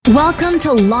Welcome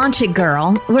to Launch It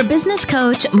Girl, where business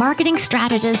coach, marketing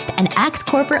strategist, and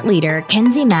ex-corporate leader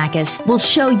Kenzie Mackis will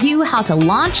show you how to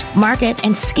launch, market,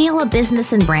 and scale a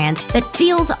business and brand that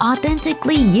feels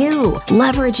authentically you,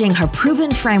 leveraging her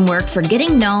proven framework for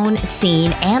getting known,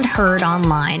 seen, and heard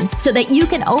online so that you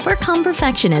can overcome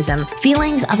perfectionism,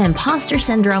 feelings of imposter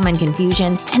syndrome and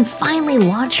confusion, and finally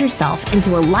launch yourself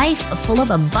into a life full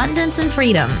of abundance and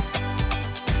freedom.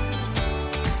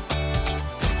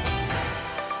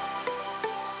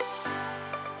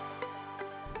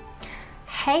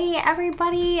 Hey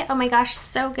everybody! Oh my gosh,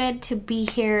 so good to be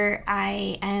here.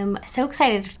 I am so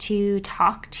excited to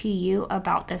talk to you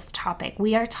about this topic.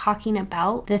 We are talking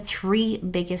about the 3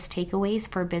 biggest takeaways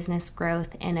for business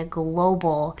growth in a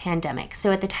global pandemic.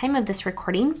 So at the time of this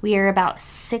recording, we are about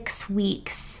 6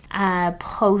 weeks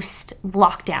post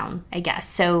lockdown, I guess.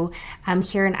 So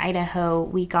here in Idaho,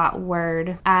 we got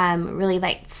word really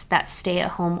like that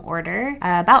stay-at-home order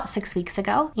about 6 weeks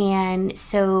ago. And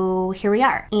so here we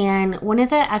are. And one of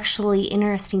the actually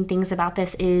interesting things about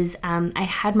this is I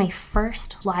had my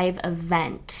first live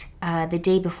event the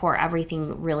day before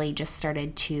everything really just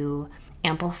started to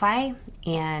amplify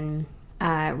and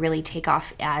really take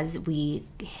off as we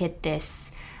hit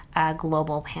this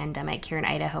global pandemic here in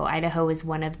Idaho. Idaho is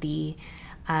one of the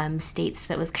states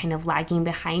that was kind of lagging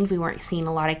behind. We weren't seeing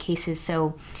a lot of cases,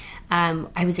 so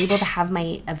I was able to have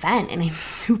my event, and I'm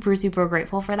super, super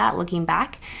grateful for that looking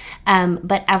back.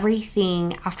 But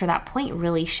everything after that point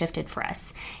really shifted for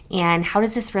us. And how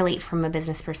does this relate from a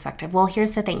business perspective? Well,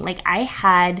 here's the thing. Like, I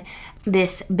had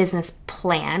this business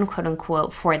plan, quote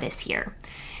unquote, for this year.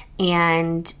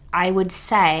 And I would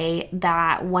say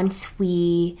that once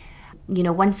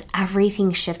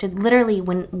everything shifted, literally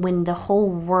when the whole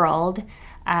world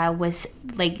was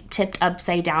like tipped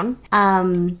upside down,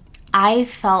 I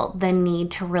felt the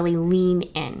need to really lean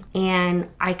in, and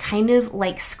I kind of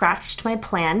like scratched my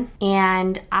plan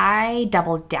and I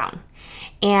doubled down.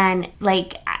 And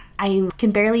like, I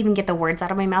can barely even get the words out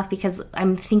of my mouth because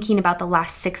I'm thinking about the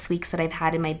last 6 weeks that I've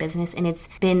had in my business, and it's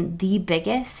been the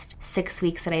biggest 6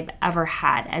 weeks that I've ever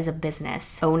had as a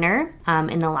business owner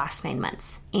in the last 9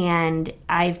 months. And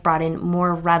I've brought in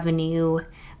more revenue,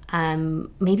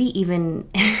 maybe even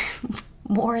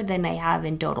more than I have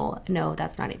in total. No,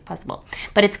 that's not possible,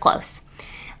 but it's close.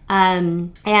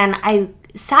 And I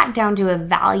sat down to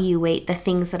evaluate the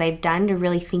things that I've done to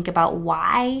really think about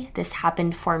why this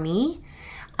happened for me.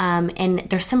 And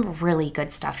there's some really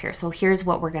good stuff here. So here's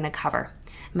what we're going to cover.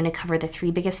 I'm going to cover the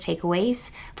 3 biggest takeaways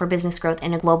for business growth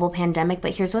in a global pandemic.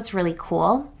 But here's what's really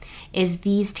cool is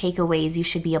these takeaways you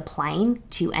should be applying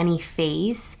to any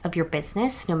phase of your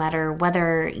business, no matter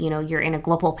whether, you're in a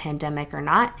global pandemic or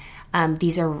not.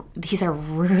 These are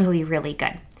really, really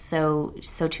good. So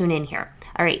tune in here.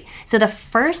 All right. So the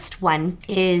first one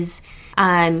is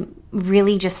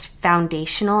really just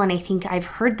foundational. And I think I've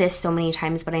heard this so many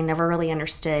times, but I never really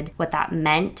understood what that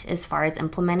meant as far as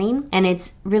implementing. And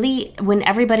it's really when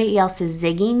everybody else is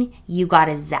zigging, you got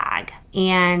to zag.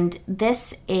 And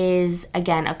this is,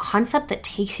 again, a concept that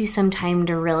takes you some time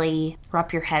to really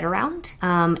wrap your head around.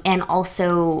 And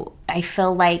also, I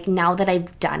feel like now that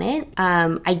I've done it,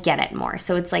 I get it more.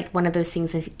 So it's like one of those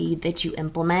things that you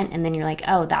implement, and then you're like,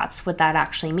 oh, that's what that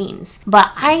actually means. But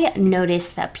I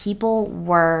noticed that people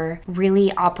were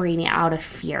really operating out of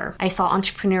fear. I saw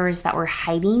entrepreneurs that were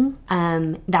hiding,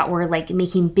 that were like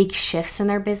making big shifts in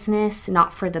their business,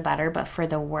 not for the better, but for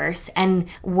the worse, and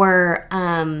were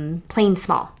playing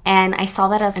small. And I saw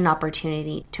that as an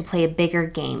opportunity to play a bigger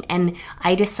game. And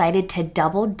I decided to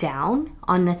double down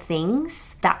on the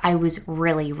things that I was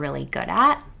really, really good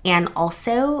at. And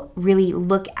also really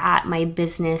look at my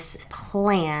business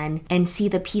plan and see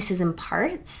the pieces and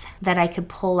parts that I could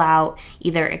pull out,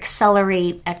 either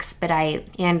accelerate, expedite,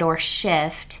 and or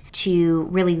shift to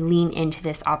really lean into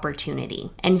this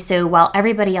opportunity. And so while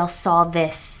everybody else saw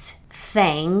this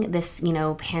thing, this,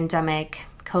 pandemic,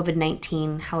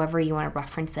 COVID-19, however you want to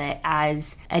reference it,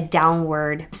 as a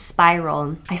downward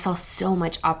spiral, I saw so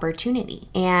much opportunity.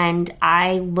 And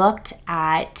I looked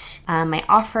at my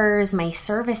offers, my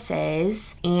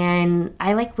services, and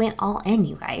I went all in,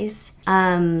 you guys.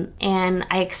 And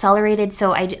I accelerated.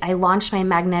 So I launched my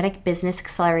Magnetic Business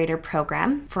Accelerator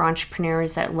program for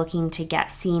entrepreneurs that are looking to get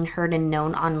seen, heard, and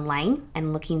known online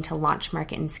and looking to launch,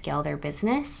 market, and scale their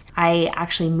business. I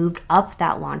actually moved up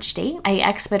that launch date. I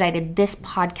expedited this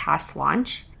podcast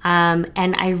launch. And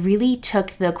I really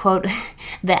took the quote,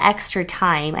 the extra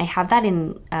time. I have that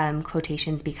in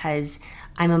quotations because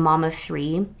I'm a mom of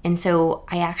 3. And so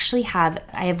I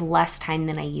have less time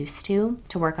than I used to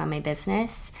work on my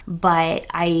business, but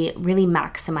I really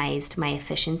maximized my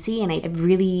efficiency, and I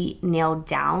really nailed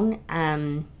down,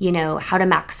 how to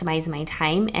maximize my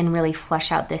time and really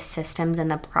flesh out the systems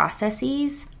and the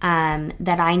processes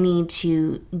that I need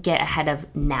to get ahead of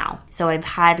now. So I've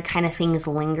had kind of things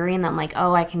lingering that I'm like,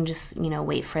 oh, I can just,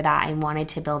 wait for that. I wanted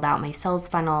to build out my sales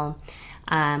funnel.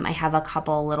 I have a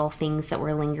couple little things that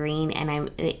were lingering,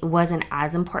 and it wasn't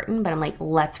as important, but I'm like,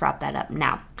 let's wrap that up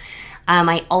now.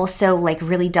 I also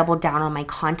really doubled down on my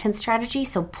content strategy.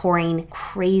 So pouring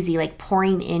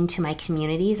into my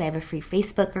communities. I have a free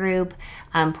Facebook group,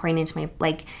 pouring into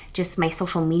my, just my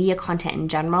social media content in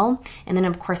general. And then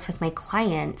of course with my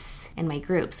clients and my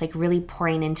groups, really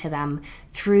pouring into them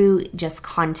through just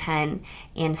content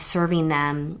and serving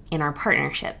them in our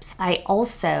partnerships. I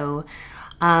also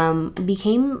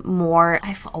became more,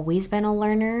 I've always been a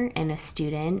learner and a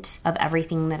student of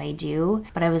everything that I do,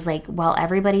 but I was like, while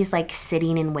everybody's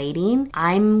sitting and waiting,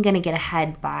 I'm going to get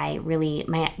ahead by really,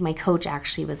 my coach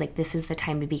actually was like, this is the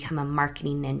time to become a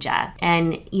marketing ninja.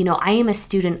 And, I am a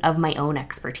student of my own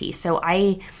expertise. So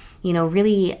I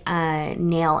really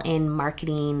nail in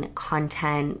marketing,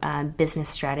 content, business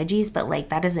strategies, but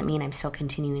that doesn't mean I'm still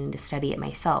continuing to study it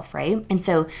myself, right? And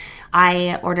so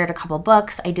I ordered a couple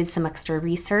books. I did some extra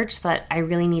research that I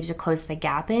really needed to close the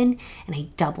gap in, and I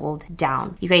doubled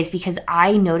down. You guys, because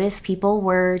I noticed people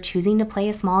were choosing to play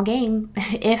a small game,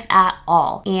 if at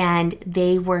all, and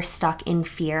they were stuck in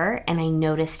fear, and I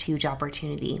noticed huge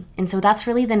opportunity. And so that's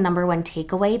really the number one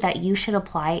takeaway that you should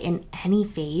apply in any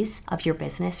phase of your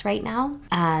business right now.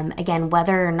 Again,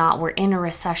 whether or not we're in a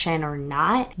recession or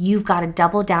not, you've got to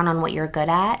double down on what you're good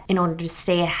at in order to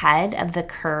stay ahead of the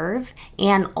curve,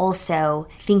 and also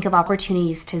think of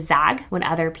opportunities to zag when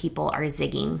other people are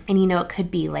zigging. And it could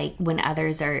be when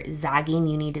others are zagging,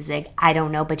 you need to zig. I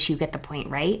don't know, but you get the point,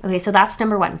 right? Okay, so that's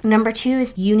number 1. Number 2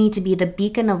 is you need to be the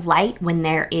beacon of light when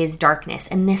there is darkness.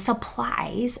 And this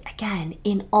applies, again,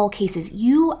 in all cases.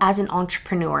 You as an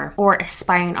entrepreneur or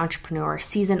aspiring entrepreneur,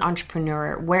 seasoned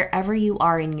entrepreneur, wherever you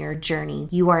are in your journey,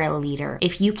 you are a leader.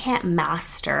 If you can't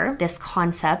master this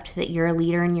concept that you're a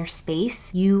leader in your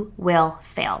space, you will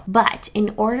fail. But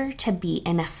in order to be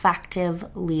an effective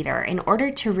leader, in order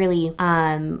to really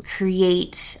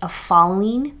create a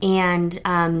following and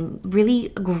really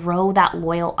grow that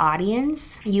loyal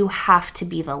audience, you have to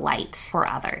be the light for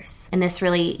others. And this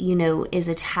really, is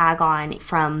a tag on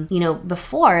from,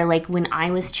 before, when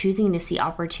I was choosing to see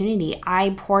opportunity,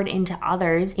 I poured into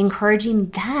others, encouraging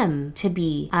them to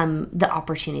be the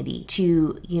opportunity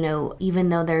to, even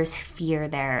though there's fear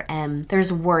there and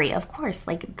there's worry, of course,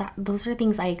 those are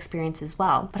things I experience as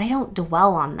well, but I don't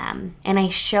dwell on them, and I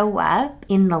show up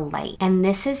in the light. And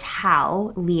this is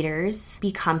how leaders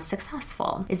become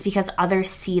successful. It's because others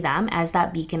see them as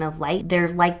that beacon of light. They're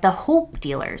like the hope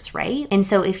dealers, right? And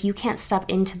so if you can't step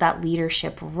into that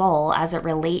leadership role as it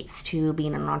relates to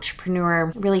being an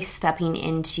entrepreneur, really stepping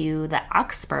into the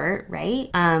expert, right?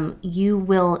 You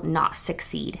will not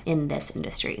succeed in this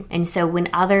industry. And so when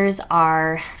others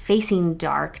are facing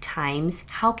dark times,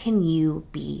 how can you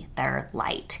be their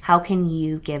light? How can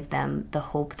you give them the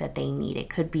hope that they need? It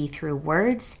could be through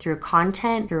words, through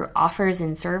content, through offers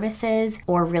and services,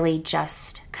 or really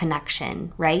just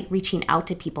connection, right? Reaching out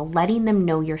to people, letting them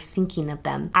know you're thinking of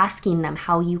them, asking them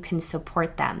how you can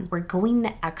support them. We're going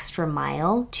the extra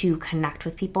mile to connect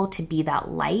with people, to be that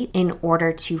light in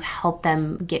order to help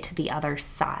them get to the other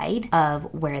side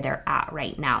of where they're at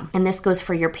right now. And this goes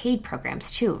for your paid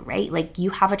programs too, right? You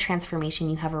have a transformation,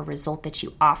 you have a result that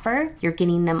you offer, you're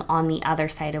getting them on the other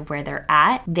side of where they're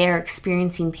at. They're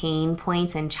experiencing pain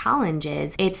points and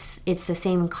challenges. It's the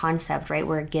same concept, right?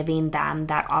 We're giving them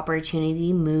that opportunity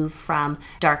to move from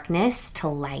darkness to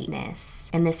lightness.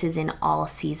 And this is in all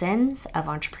seasons of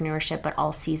entrepreneurship, but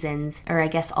all seasons, or I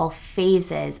guess all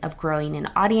phases of growing an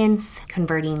audience,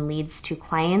 converting leads to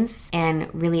clients,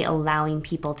 and really allowing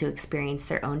people to experience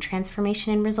their own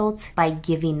transformation and results by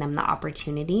giving them the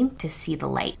opportunity to see the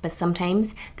light. But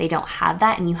sometimes they don't have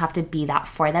that, and you have to be that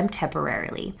for them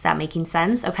temporarily. Is that making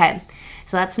sense? Okay.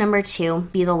 So that's number 2,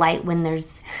 be the light when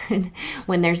there's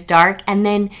when there's dark. And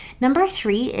then number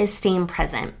 3 is staying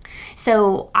present.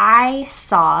 So I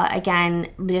saw, again,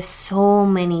 just so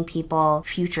many people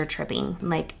future tripping,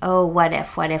 oh, what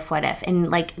if?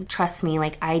 And trust me,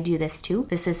 I do this too.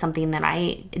 This is something that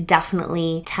I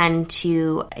definitely tend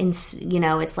to, it's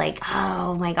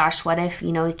oh my gosh, what if,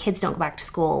 kids don't go back to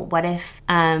school? What if,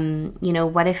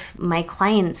 what if my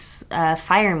clients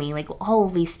fire me? All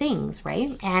of these things,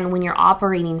 right? And when you're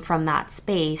operating from that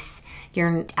space,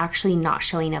 you're actually not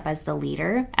showing up as the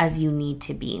leader as you need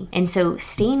to be. And so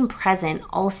staying present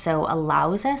also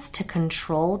allows us to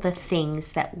control the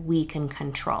things that we can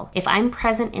control. If I'm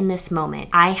present in this moment,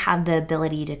 I have the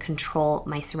ability to control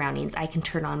my surroundings. I can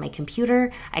turn on my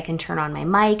computer, I can turn on my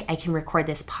mic, I can record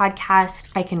this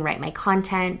podcast, I can write my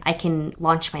content, I can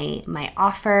launch my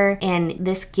offer. And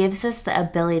this gives us the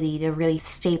ability to really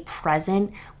stay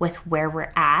present with where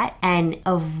we're at and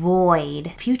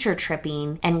avoid future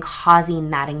tripping and causing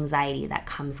that anxiety that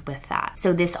comes with that.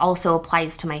 So this also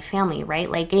applies to my family, right?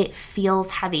 Like it feels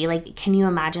heavy. Like, can you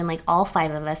imagine, like all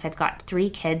 5 of us, I've got 3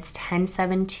 kids, 10,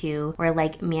 7, 2. We're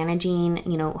like managing,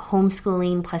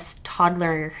 homeschooling plus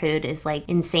toddlerhood is like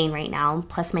insane right now.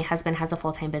 Plus my husband has a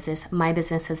full-time business. My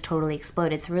business has totally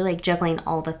exploded. So we're like juggling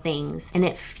all the things and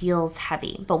it feels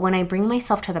heavy. But when I bring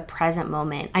myself to the present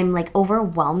moment, I'm like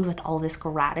overwhelmed with all this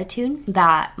gratitude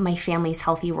that my family's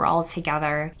healthy, we're all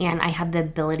together, and I have the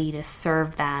ability to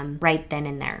serve them right then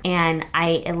and there. And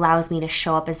it allows me to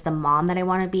show up as the mom that I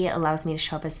want to be. It allows me to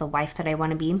show up as the wife that I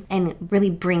want to be, and really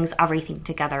brings everything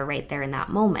together right there in that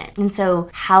moment. And so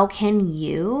how can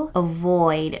you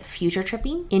avoid future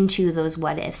tripping into those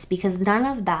what ifs? Because none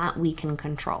of that we can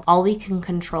control. All we can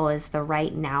control is the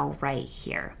right now, right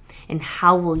here. And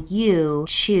how will you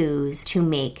choose to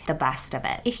make the best of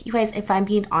it? If I'm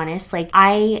being honest, like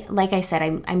I said,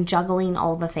 I'm juggling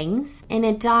all the things, and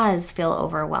it does feel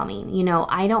overwhelming.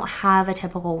 I don't have a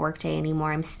typical workday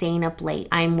anymore. I'm staying up late.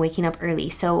 I'm waking up early.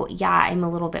 So yeah, I'm a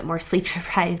little bit more sleep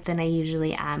deprived than I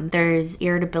usually am. There's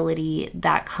irritability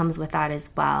that comes with that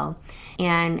as well.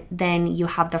 And then you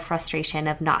have the frustration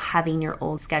of not having your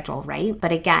old schedule, right?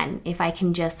 But again, if I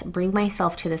can just bring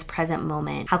myself to this present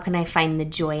moment, how can I find the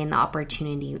joy and the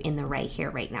opportunity in the right here,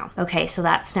 right now? Okay, so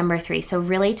that's number 3. So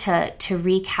really to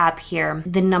recap here,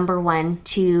 the number 1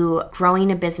 to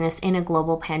growing a business in a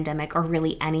global pandemic, or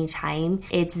really any time,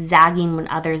 it's zagging when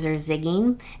others are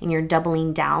zigging, and you're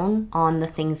doubling down on the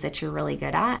things that you're really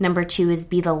good at. Number 2 is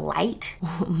be the light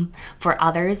for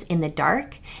others in the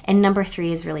dark. And number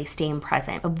 3 is really staying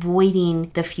present,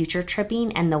 avoiding the future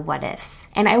tripping and the what ifs.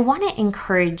 And I want to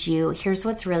encourage you, here's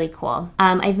what's really cool.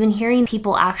 I've been hearing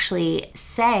people actually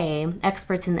say,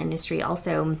 experts in the industry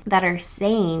also, that are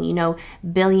saying,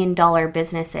 billion-dollar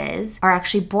businesses are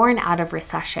actually born out of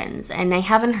recessions. And I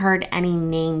haven't heard any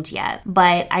named yet,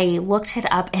 but I looked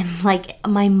it up and like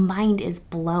my mind is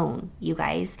blown, you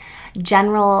guys.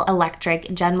 General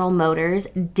Electric, General Motors,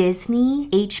 Disney,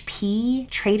 HP,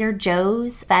 Trader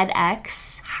Joe's,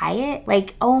 FedEx, Hyatt.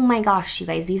 Like, oh my gosh, you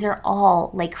guys, these are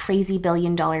all like crazy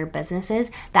billion-dollar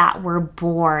businesses that were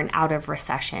born out of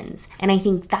recessions. And I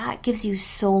think that gives you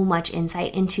so much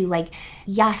insight into like,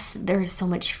 yes, there is so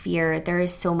much fear, there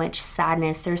is so much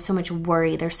sadness, there's so much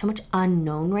worry, there's so much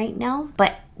unknown right now,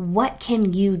 but what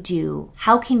can you do?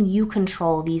 How can you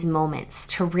control these moments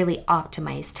to really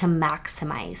optimize, to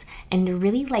maximize, and to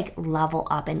really like level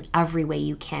up in every way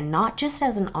you can, not just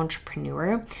as an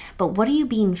entrepreneur, but what are you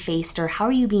being faced or how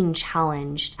are you being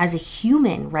challenged as a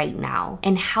human right now?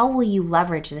 And how will you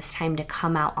leverage this time to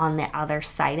come out on the other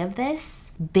side of this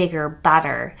bigger,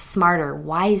 better, smarter,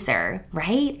 wiser,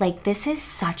 right? Like this is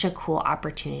such a cool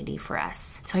opportunity for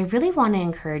us. So I really want to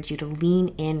encourage you to lean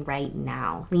in right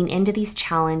now. Lean into these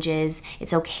challenges.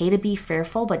 It's okay to be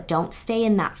fearful, but don't stay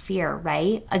in that fear,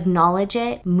 right? Acknowledge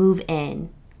it, move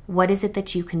in. What is it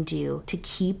that you can do to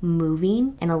keep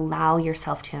moving and allow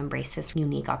yourself to embrace this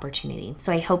unique opportunity?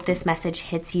 So I hope this message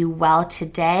hits you well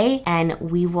today, and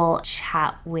we will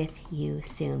chat with you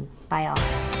soon. Bye all.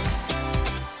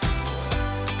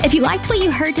 If you liked what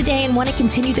you heard today and want to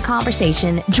continue the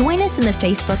conversation, join us in the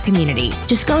Facebook community.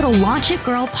 Just go to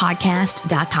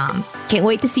launchitgirlpodcast.com. Can't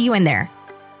wait to see you in there.